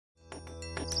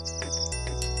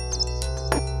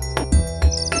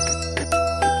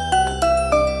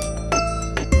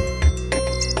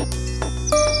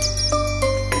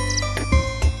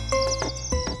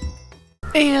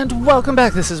And welcome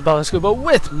back, this is ballerscuba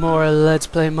with more Let's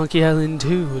Play Monkey Island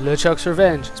 2, LeChuck's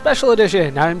Revenge, Special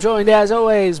Edition. I'm joined as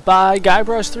always by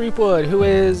Guybrush Threepwood, who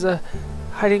is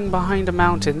hiding behind a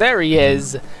mountain. There he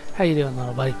is! How you doing,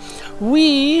 little buddy?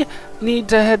 We need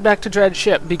to head back to Dread's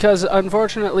ship, because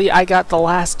unfortunately I got the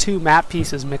last two map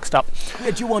pieces mixed up.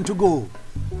 Where do you want to go?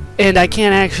 And I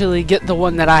can't actually get the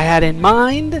one that I had in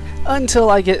mind until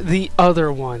I get the other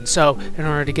one. So, in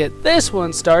order to get this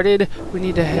one started, we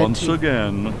need to head to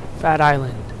again Fat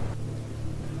Island.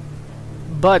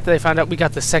 But they found out we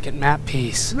got the second map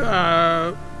piece.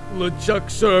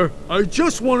 LeChuck, sir, I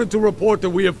just wanted to report that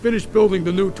we have finished building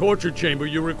the new torture chamber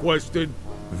you requested.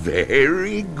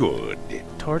 Very good.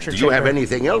 Torture Do chamber. you have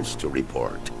anything else to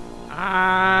report?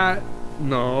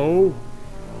 No.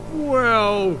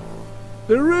 Well,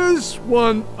 there is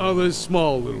one other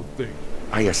small little thing.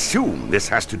 I assume this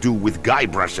has to do with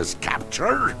Guybrush's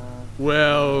capture?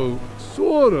 Well,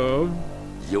 sort of.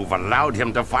 You've allowed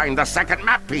him to find the second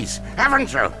map piece,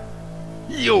 haven't you?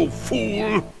 You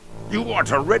fool! You ought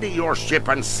to ready your ship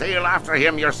and sail after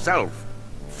him yourself.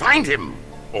 Find him,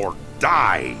 or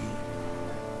die.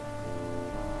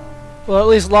 Well, at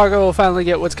least Largo will finally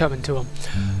get what's coming to him.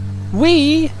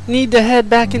 We need to head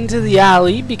back into the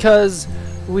alley because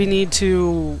we need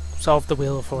to solve the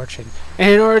Wheel of Fortune. And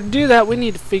in order to do that, we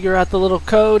need to figure out the little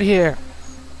code here.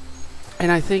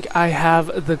 And I think I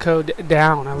have the code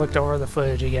down. I looked over the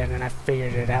footage again and I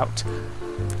figured it out.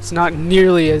 It's not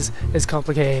nearly as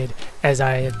complicated as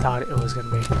I had thought it was going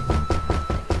to be.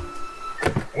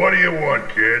 What do you want,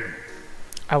 kid?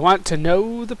 I want to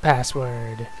know the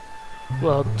password.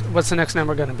 Well, what's the next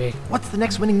number going to be? What's the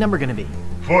next winning number gonna be?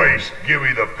 First, give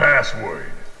me the password.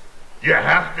 You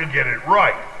have to get it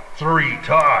right 3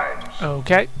 times.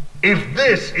 Okay. If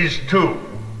this is 2,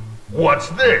 what's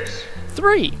this?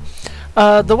 3.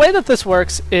 The way that this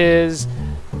works is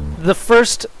the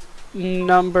first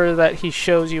number that he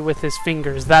shows you with his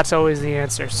fingers, that's always the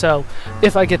answer. So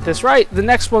if I get this right, the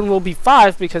next one will be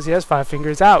 5 because he has 5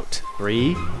 fingers out.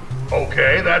 3.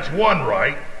 Okay, that's 1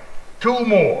 right. 2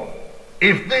 more.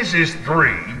 If this is 3,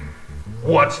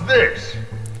 what's this?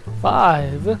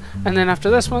 5. And then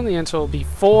after this one, the answer will be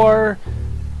 4.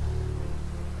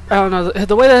 I don't know,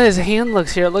 the way that his hand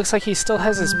looks here, it looks like he still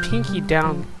has his pinky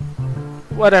down.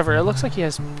 Whatever, it looks like he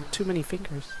has too many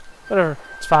fingers. Whatever,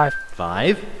 it's 5.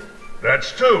 5.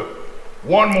 That's 2.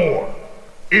 1 more.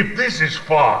 If this is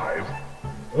 5,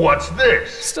 what's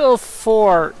this? Still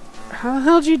 4. How the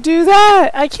hell did you do that?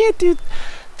 I can't do...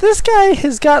 This guy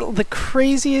has got the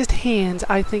craziest hands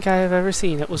I think I have ever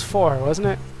seen. It was 4, wasn't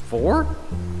it? 4?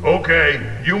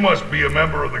 Okay, you must be a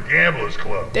member of the Gamblers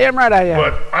Club. Damn right I am.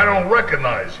 But I don't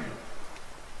recognize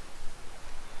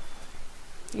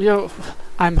you. You know,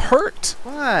 I'm hurt.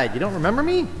 What? You don't remember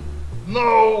me?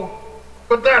 No,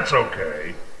 but that's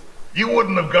okay. You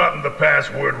wouldn't have gotten the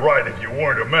password right if you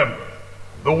weren't a member.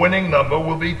 The winning number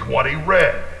will be 20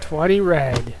 red. 20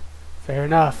 red. Fair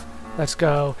enough. Let's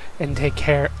go and take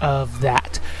care of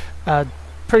that.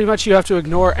 Pretty much you have to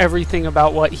ignore everything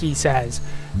about what he says.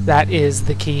 That is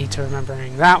the key to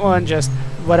remembering that one. Just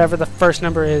whatever the first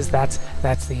number is, that's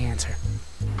the answer.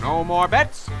 No more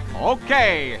bets?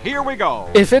 Okay, here we go.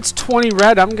 If it's 20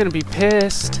 red, I'm gonna be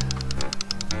pissed.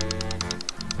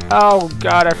 Oh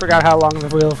god, I forgot how long the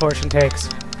Wheel of Fortune takes.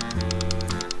 I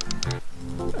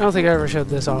don't think I ever showed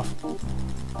this off.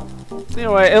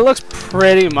 Anyway, it looks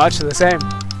pretty much the same.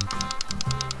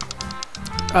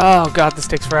 Oh god, this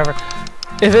takes forever.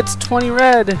 If it's 20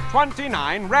 red...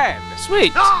 29 red.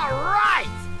 Sweet! All right!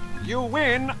 You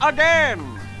win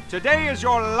again. Today is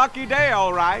your lucky day,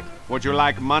 all right. Would you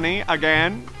like money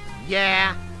again?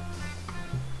 Yeah,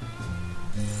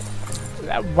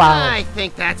 Wow. I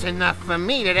think that's enough for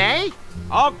me today.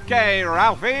 Okay,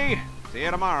 Ralphie. See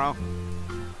you tomorrow.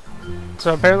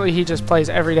 So apparently he just plays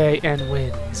every day and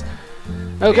wins.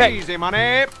 Okay. Easy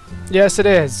money. Yes, it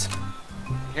is.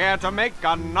 Here to make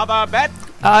another bet?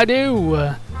 I do.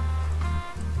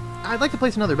 I'd like to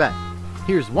place another bet.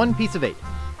 Here's 1 piece of 8.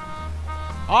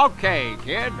 Okay,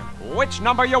 kid. Which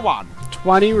number you want?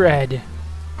 20 red.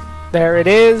 There it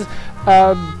is.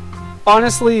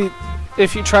 Honestly,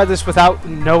 if you try this without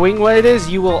knowing what it is,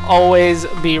 you will always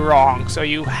be wrong. So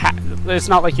it's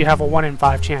not like you have a 1 in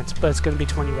 5 chance, but it's going to be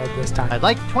 20 red this time. I'd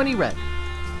like 20 red.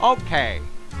 Okay,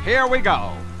 here we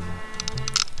go.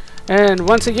 And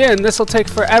once again, this will take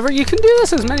forever. You can do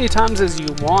this as many times as you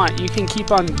want. You can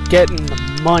keep on getting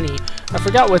the money. I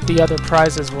forgot what the other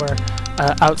prizes were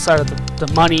outside of the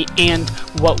money and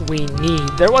what we need.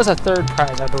 There was a 3rd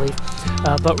prize, I believe.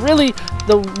 But really,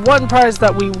 the one prize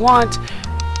that we want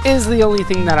is the only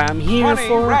thing that I'm here 20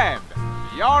 for. red.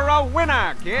 You're a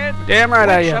winner, kid. Damn right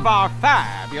I Which am. of our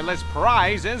fabulous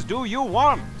prizes do you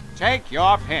want? Take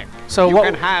your pick. So you what-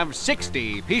 can have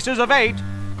 60 pieces of 8,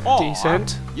 or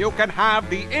Decent. you can have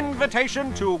the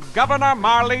invitation to Governor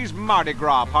Marley's Mardi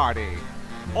Gras party,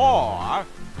 or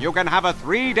you can have a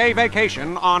 3-day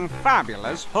vacation on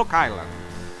fabulous Hook Island.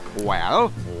 Well,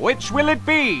 which will it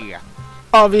be?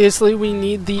 Obviously, we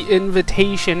need the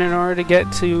invitation in order to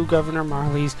get to Governor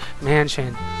Marley's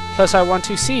mansion. Plus, I want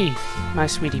to see my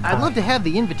sweetie pie. I'd love to have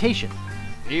the invitation.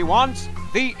 He wants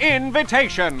the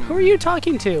invitation. Who are you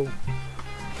talking to?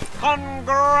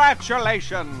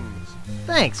 Congratulations.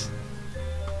 Thanks.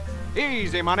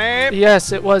 Easy money.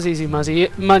 Yes, it was easy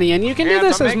money, and you can do Care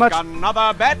this to as make much.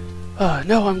 another bet?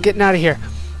 No, I'm getting out of here.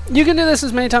 You can do this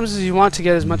as many times as you want to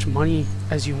get as much money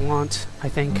as you want, I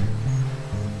think.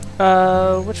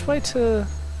 Which way to...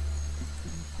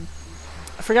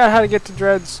 I forgot how to get to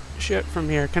Dread's ship from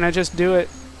here. Can I just do it?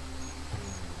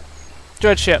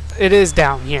 Dread ship. It is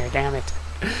down here, damn it.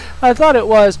 I thought it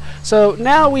was. So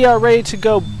now we are ready to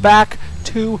go back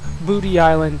to Booty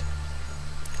Island.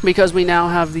 Because we now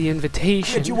have the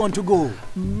invitation. Where do you want to go?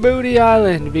 Booty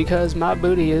Island, because my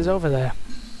booty is over there.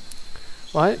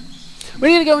 What? We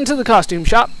need to go into the costume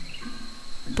shop.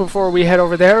 Before we head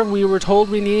over there, we were told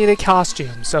we needed a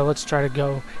costume, so let's try to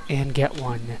go and get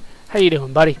one. How you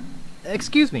doing, buddy?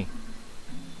 Excuse me.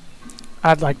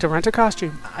 I'd like to rent a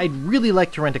costume. I'd really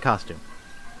like to rent a costume.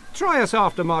 Try us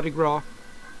after Mardi Gras.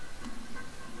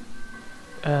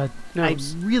 No, I'd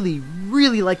really,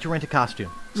 really like to rent a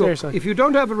costume. seriously. Look, if you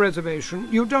don't have a reservation,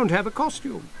 you don't have a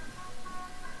costume.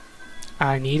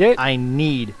 I need it. I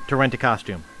need to rent a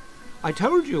costume. I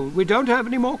told you, we don't have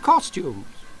any more costumes.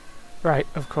 Right,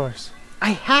 of course. I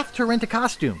have to rent a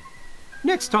costume.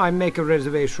 Next time, make a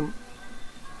reservation.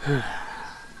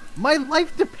 My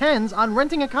life depends on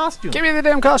renting a costume. Give me the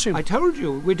damn costume. I told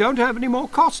you, we don't have any more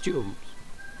costumes.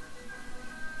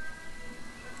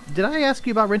 Did I ask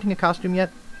you about renting a costume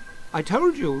yet? I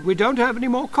told you, we don't have any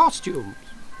more costumes.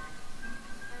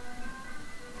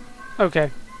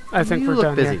 Okay, I think you we're look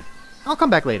done busy. here. I'll come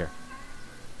back later.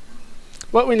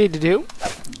 What we need to do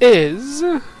is...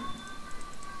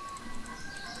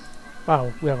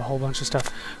 Wow, we have a whole bunch of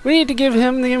stuff. We need to give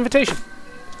him the invitation.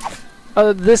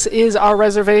 This is our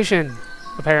reservation,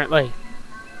 apparently.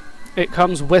 It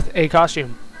comes with a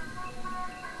costume.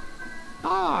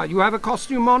 Ah, you have a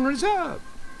costume on reserve.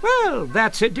 Well,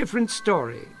 that's a different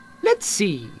story. Let's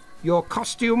see. Your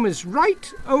costume is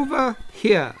right over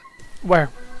here. Where?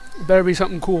 It better be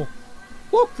something cool.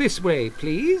 Walk this way,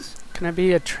 please. Can I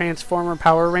be a Transformer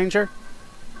Power Ranger?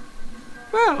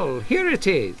 Well, here it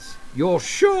is. You'll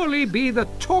surely be the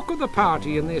talk of the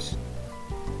party in this.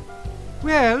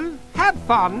 Well, have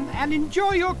fun and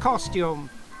enjoy your costume.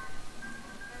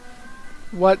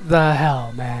 What the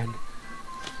hell, man?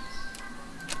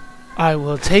 I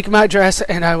will take my dress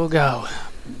and I will go.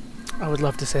 I would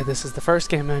love to say this is the first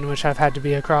game in which I've had to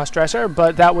be a cross-dresser,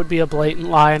 but that would be a blatant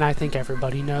lie, and I think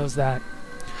everybody knows that.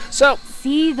 So,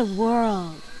 See the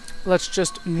world. let's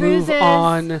just move Cruises.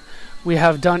 on. We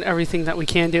have done everything that we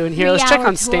can do in here. Let's check 3-hour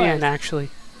on Stan, tours. actually.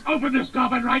 Open this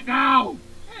coffin right now!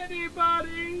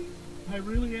 Anybody? I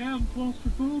really am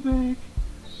claustrophobic.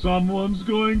 Someone's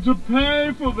going to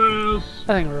pay for this.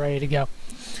 I think we're ready to go.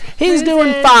 He's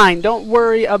doing Cruises. fine. Don't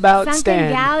worry about Sunken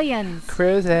Stan. galleons.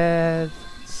 Cruises.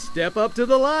 Step up to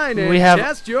the line and We have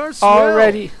test your skill.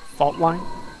 already... Fault line?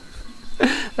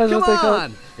 That's Come what they call it.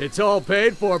 on! It's all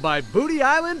paid for by Booty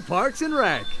Island Parks and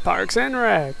Rec. Parks and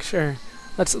Rec, sure.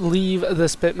 Let's leave the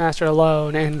Spitmaster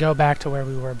alone and go back to where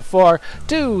we were before.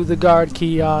 To the guard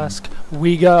kiosk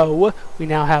we go. We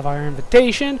now have our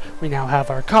invitation. We now have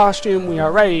our costume. We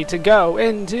are ready to go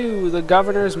into the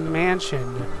governor's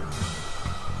mansion.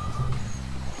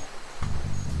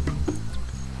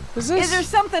 Is this... Is there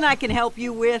something I can help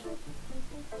you with?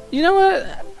 You know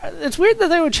what? It's weird that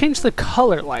they would change the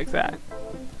color like that.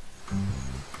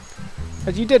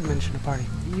 But you did mention a party.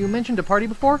 You mentioned a party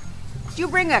before? Did you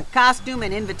bring a costume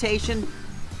and invitation?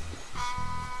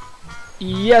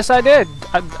 Yes, I did.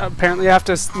 Apparently I have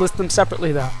to list them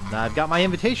separately, though. I've got my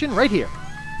invitation right here.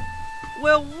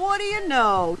 Well, what do you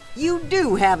know? You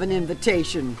do have an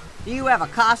invitation. Do you have a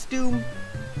costume?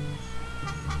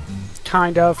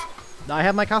 Kind of. I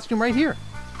have my costume right here.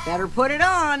 Better put it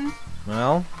on.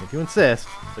 Well, if you insist,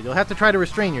 but you'll have to try to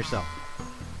restrain yourself.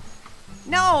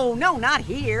 No, not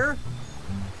here.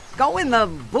 Go in the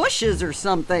bushes or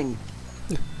something.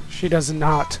 She does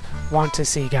not want to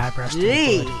see Guybrush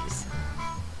Threepwood Jeez.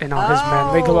 in all his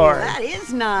manly glory. That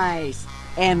is nice.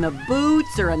 And the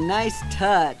boots are a nice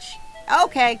touch.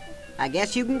 Okay, I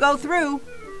guess you can go through.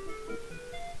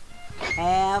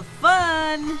 Have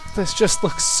fun. This just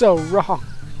looks so wrong.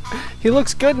 He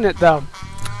looks good in it, though.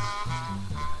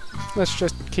 Let's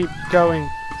just keep going.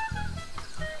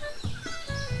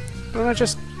 Don't I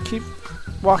just keep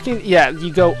walking? Yeah,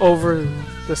 you go over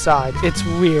the side. It's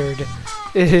weird.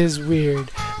 It is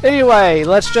weird. Anyway,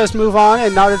 let's just move on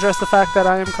and not address the fact that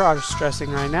I am cross-dressing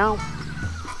right now.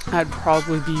 That'd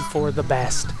probably be for the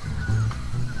best.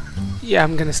 Yeah,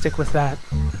 I'm gonna stick with that.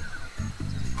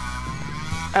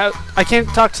 I can't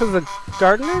talk to the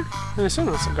gardener? I assume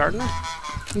it's a gardener.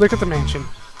 Look at the mansion.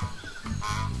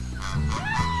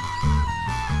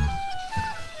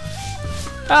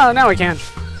 Oh, now I can.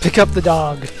 Pick up the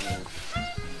dog.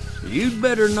 You'd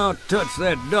better not touch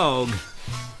that dog.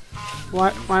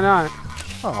 Why not?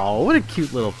 Oh, what a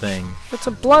cute little thing. It's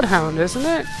a bloodhound, isn't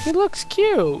it? He looks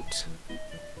cute.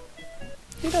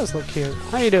 He does look cute.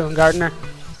 How you doing, gardener?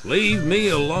 Leave me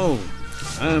alone.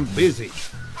 I'm busy.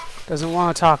 Doesn't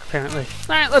want to talk, apparently.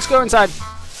 Alright, let's go inside.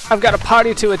 I've got a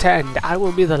party to attend. I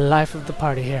will be the life of the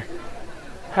party here.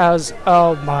 How's...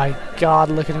 Oh my god,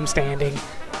 look at him standing.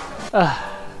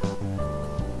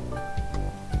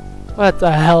 What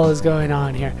the hell is going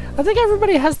on here? I think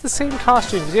everybody has the same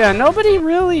costumes. Yeah, nobody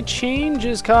really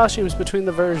changes costumes between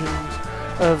the versions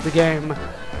of the game.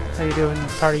 How you doing,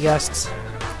 party guests?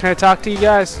 Can I talk to you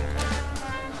guys?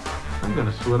 I'm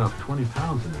gonna sweat off 20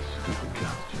 pounds in this stupid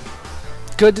costume.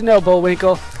 Good to know,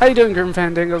 Bullwinkle. How you doing, Grim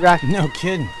Fandango guy? No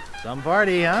kidding. Some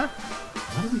party, huh?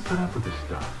 Why do we put up with this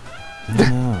stuff? I don't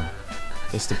know.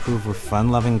 Just to prove we're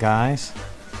fun-loving guys?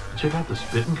 Check out the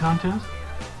spitting contest?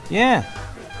 Yeah.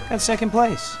 Got second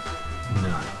place.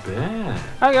 Not bad.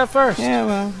 I got first. Yeah,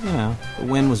 well, you know, the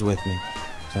win was with me.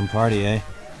 Some party, eh?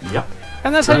 Yep.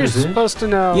 And that's how you're supposed to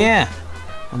know. Yeah.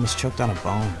 Almost choked on a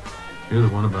bone. You're the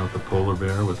one about the polar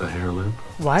bear with the hair lip?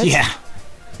 What? Yeah.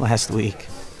 Last week.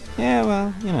 Yeah,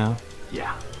 well, you know.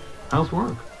 Yeah. How's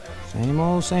work? Same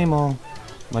old, same old.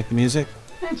 Like the music?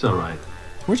 It's alright.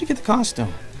 Where'd you get the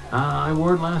costume? I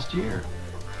wore it last year.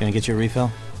 Gonna get you a refill?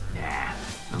 Nah,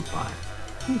 I'm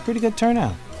fine. Pretty good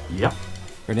turnout. Yep.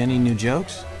 Heard any new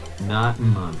jokes? Not in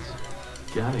months.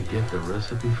 Gotta get the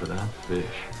recipe for that fish.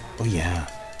 Oh, yeah.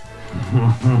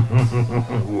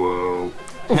 Whoa.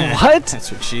 What? That's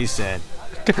what she said.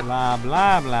 Blah,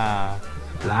 blah, blah.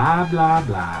 Blah, blah,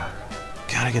 blah.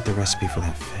 Gotta get the recipe for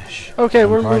that fish. Okay,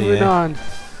 we're party, moving eh? on.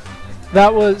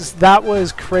 That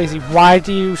was crazy. Why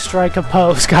do you strike a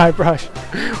pose, Guybrush?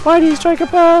 Why do you strike a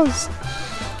pose?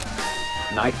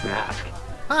 Nice mask.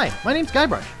 Hi, my name's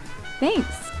Guybrush.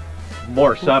 Thanks.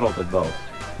 More subtle than most.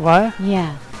 What?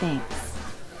 Yeah, thanks.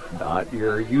 Not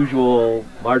your usual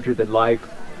larger-than-life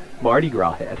Mardi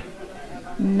Gras head.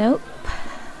 Nope.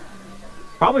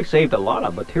 Probably saved a lot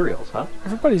of materials, huh?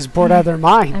 Everybody's bored out of their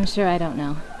mind. I'm sure I don't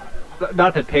know.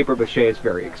 Not that paper mache is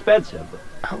very expensive.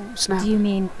 Oh, snap. Do you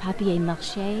mean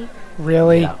papier-mâché?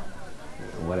 Really? Yeah.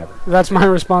 Whatever. That's my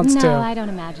response, too. No, I don't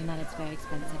imagine that it's very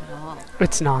expensive at all.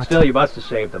 It's not. Still, you must have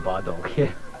saved the bundle.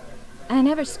 I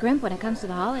never scrimp when it comes to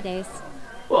the holidays.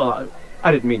 Well,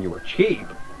 I didn't mean you were cheap.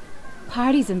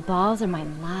 Parties and balls are my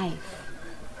life.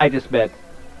 I just meant...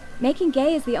 Making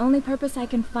gay is the only purpose I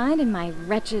can find in my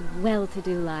wretched,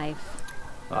 well-to-do life.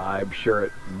 I'm sure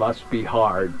it must be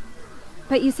hard.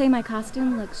 But you say my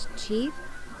costume looks cheap?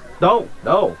 No.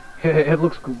 It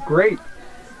looks great.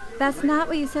 That's not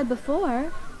what you said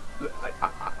before.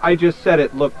 I just said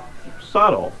it looked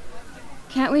subtle.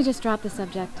 Can't we just drop the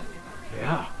subject?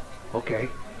 Yeah, okay.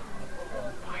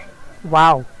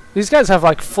 Wow. These guys have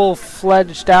like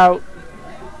full-fledged out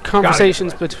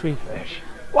conversations between... Fish.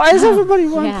 Why does everybody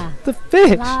want the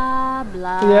fish? Blah,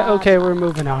 blah. Yeah, okay, we're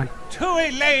moving on. To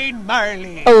Elaine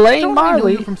Marley. Elaine Don't I know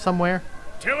Marley? you from somewhere?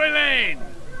 To Elaine!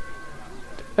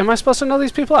 Am I supposed to know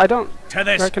these people? I don't To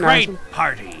this recognize great them.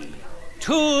 party.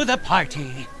 To the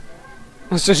party.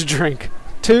 Let's just drink.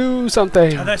 To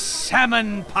something. To the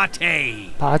salmon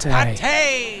pate. Pate.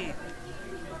 Pate.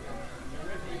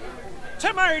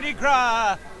 To Mardi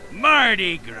Gras.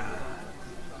 Mardi Gras.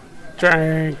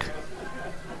 Drink.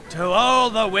 To all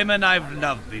the women I've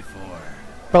loved before.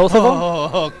 Both of them?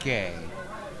 Oh, okay.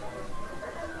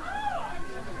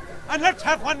 And let's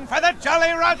have one for the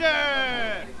Jolly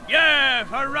Roger. Yeah,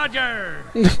 for Roger.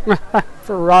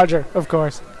 For Roger, of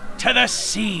course. To the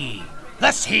sea.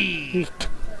 The sea.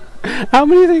 How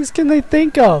many things can they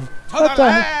think of? To the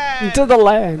land. To the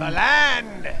land. The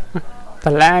land.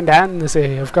 The land and the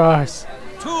sea, of course.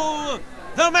 To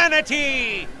the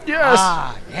manatee. Yes.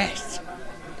 Ah, yes.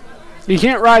 You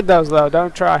can't ride those, though.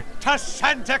 Don't try. To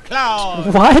Santa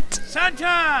Claus. What?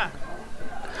 Santa.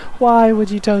 Why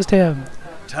would you toast him?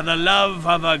 To the love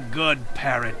of a good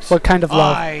parrot. What kind of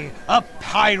love? I, a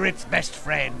pirate's best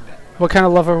friend. What kind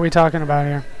of love are we talking about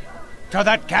here? To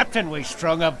that captain we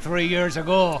strung up 3 years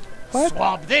ago. What?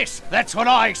 Swab this, that's what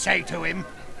I say to him.